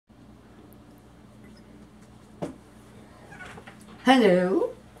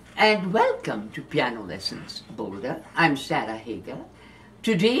Hello and welcome to Piano Lessons Boulder. I'm Sarah Hager.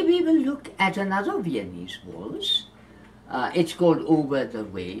 Today we will look at another Viennese waltz. It's called Over the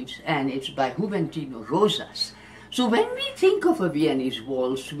Waves and it's by Juventino Rosas. So when we think of a Viennese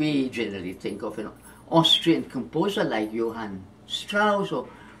waltz, we generally think of an Austrian composer like Johann Strauss or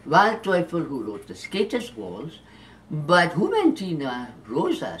Waldteufel, who wrote the Skater's Waltz. But Juventino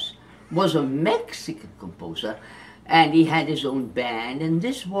Rosas was a Mexican composer, and he had his own band, and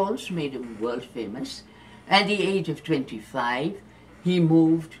this waltz made him world famous. At the age of 25, he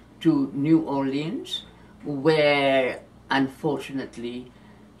moved to New Orleans, where unfortunately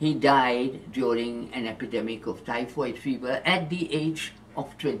he died during an epidemic of typhoid fever at the age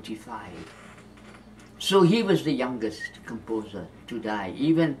of 25. So he was the youngest composer to die.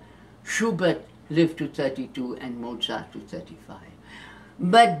 Even Schubert lived to 32 and Mozart to 35.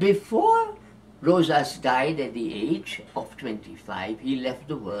 But before Rosas died at the age of 25, he left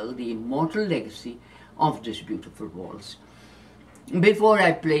the world the immortal legacy of this beautiful waltz. Before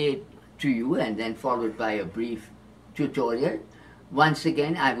I play it to you, and then followed by a brief tutorial, once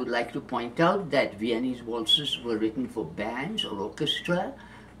again I would like to point out that Viennese waltzes were written for bands or orchestra,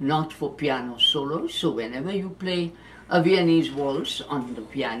 not for piano solos. So whenever you play a Viennese waltz on the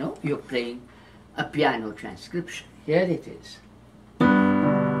piano, you're playing a piano transcription. Here it is.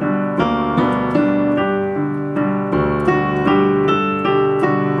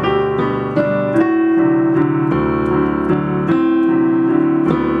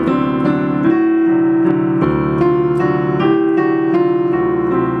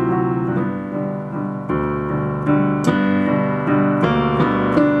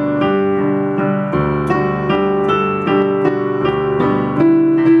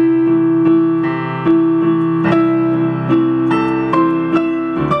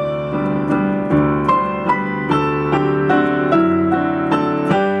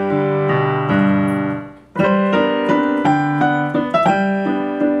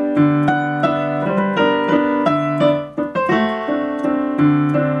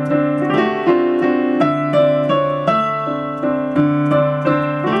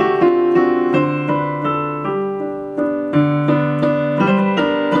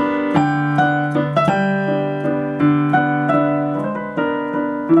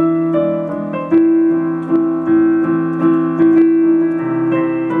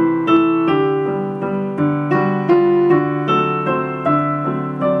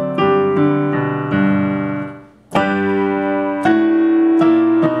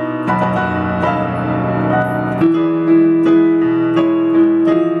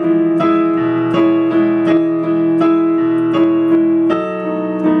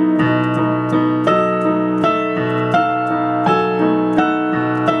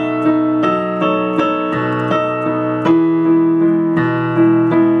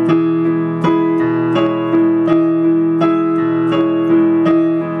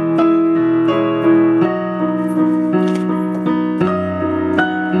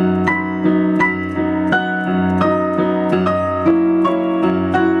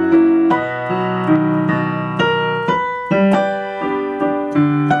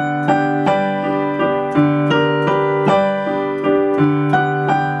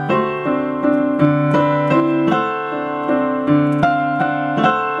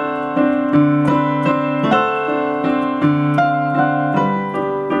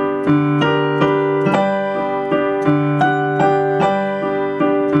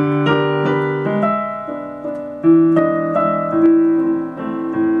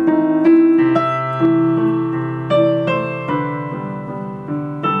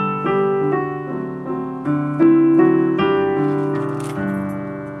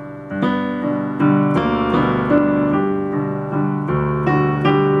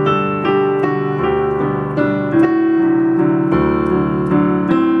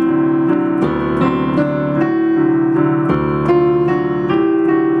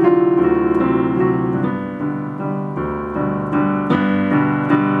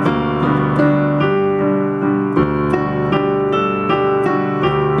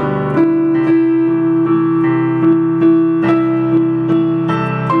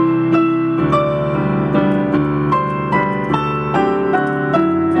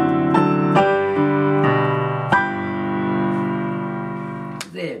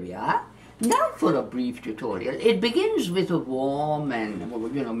 Now for a brief tutorial. It begins with a warm and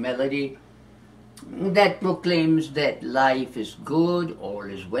melody that proclaims that life is good, all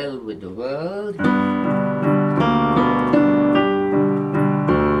is well with the world.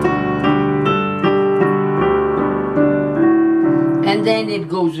 And then it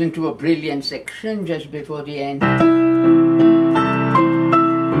goes into a brilliant section just before the end.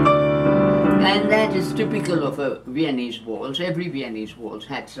 And that is typical of a Viennese waltz. Every Viennese waltz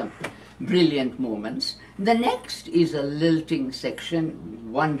had some brilliant moments. The next is a lilting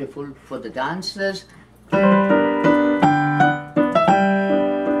section, wonderful for the dancers.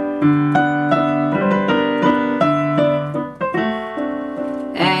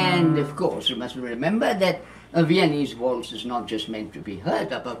 And of course, you must remember that a Viennese waltz is not just meant to be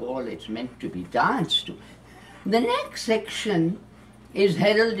heard, above all, it's meant to be danced to. The next section is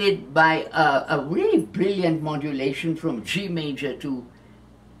heralded by a really brilliant modulation from G major to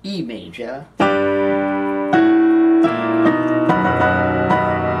E major.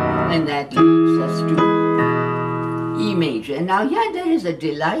 And that leads us to E major. Now here there is a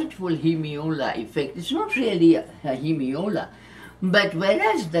delightful hemiola effect. It's not really a hemiola, but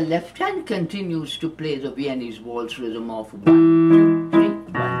whereas the left hand continues to play the Viennese waltz rhythm of 1, 2, 3,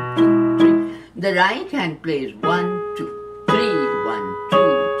 1, 2, 3, the right hand plays 1, 2, 3, 1, 2,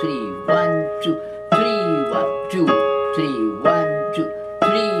 3, 1, 2, 3, 1, 2, 3, 1, 2,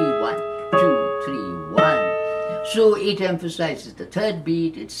 3, 1, 2, 3, 1. So it emphasizes the third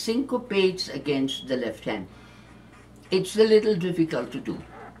beat, it syncopates against the left hand. It's a little difficult to do,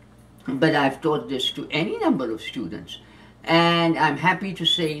 but I've taught this to any number of students. And I'm happy to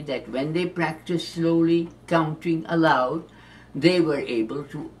say that when they practice slowly, counting aloud, they were able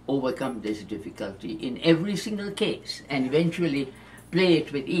to overcome this difficulty in every single case and eventually play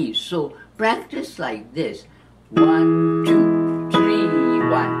it with ease. So practice like this: 1, 2, 3,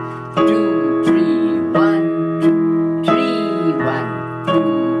 1, 2, 3, 1, 2, 3, 1,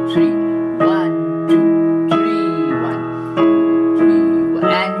 2, 3, 1, 2, 3, 1, 2, 3,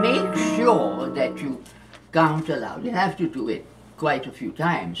 1. And make sure that you count aloud. You have to do it quite a few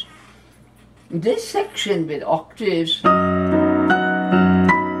times. This section with octaves,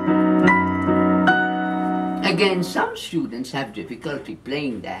 again, some students have difficulty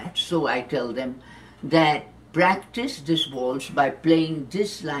playing that, so I tell them that practice this waltz by playing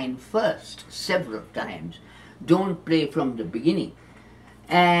this line first several times. Don't play from the beginning.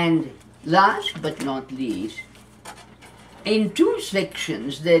 And last but not least, in two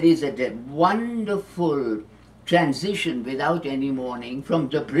sections there is a wonderful transition without any warning from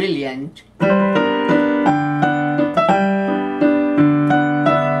the brilliant to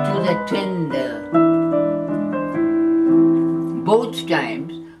the tender. Both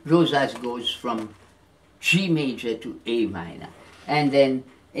times Rosas goes from G major to A minor, and then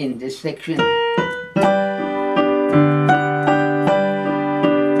in this section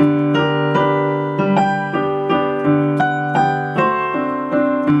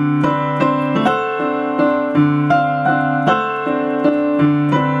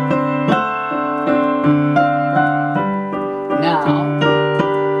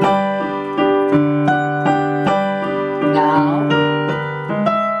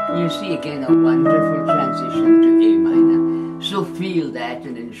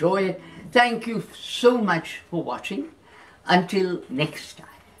and enjoy it. Thank you so much for watching. Until next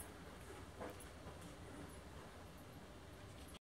time.